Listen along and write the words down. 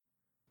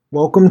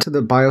Welcome to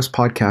the BIOS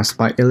podcast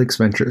by Alix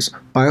Ventures.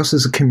 BIOS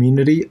is a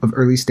community of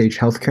early-stage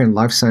healthcare and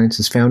life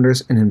sciences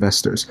founders and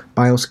investors.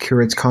 BIOS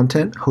curates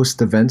content, hosts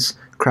events,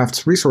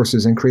 crafts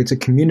resources, and creates a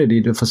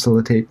community to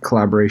facilitate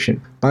collaboration.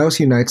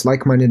 BIOS unites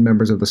like-minded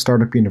members of the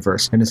startup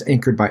universe and is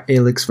anchored by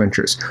Alix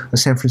Ventures, a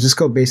San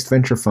Francisco-based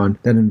venture fund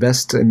that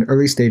invests in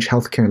early-stage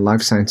healthcare and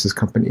life sciences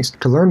companies.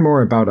 To learn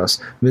more about us,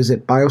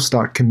 visit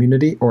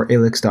bios.community or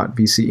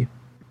alix.vc.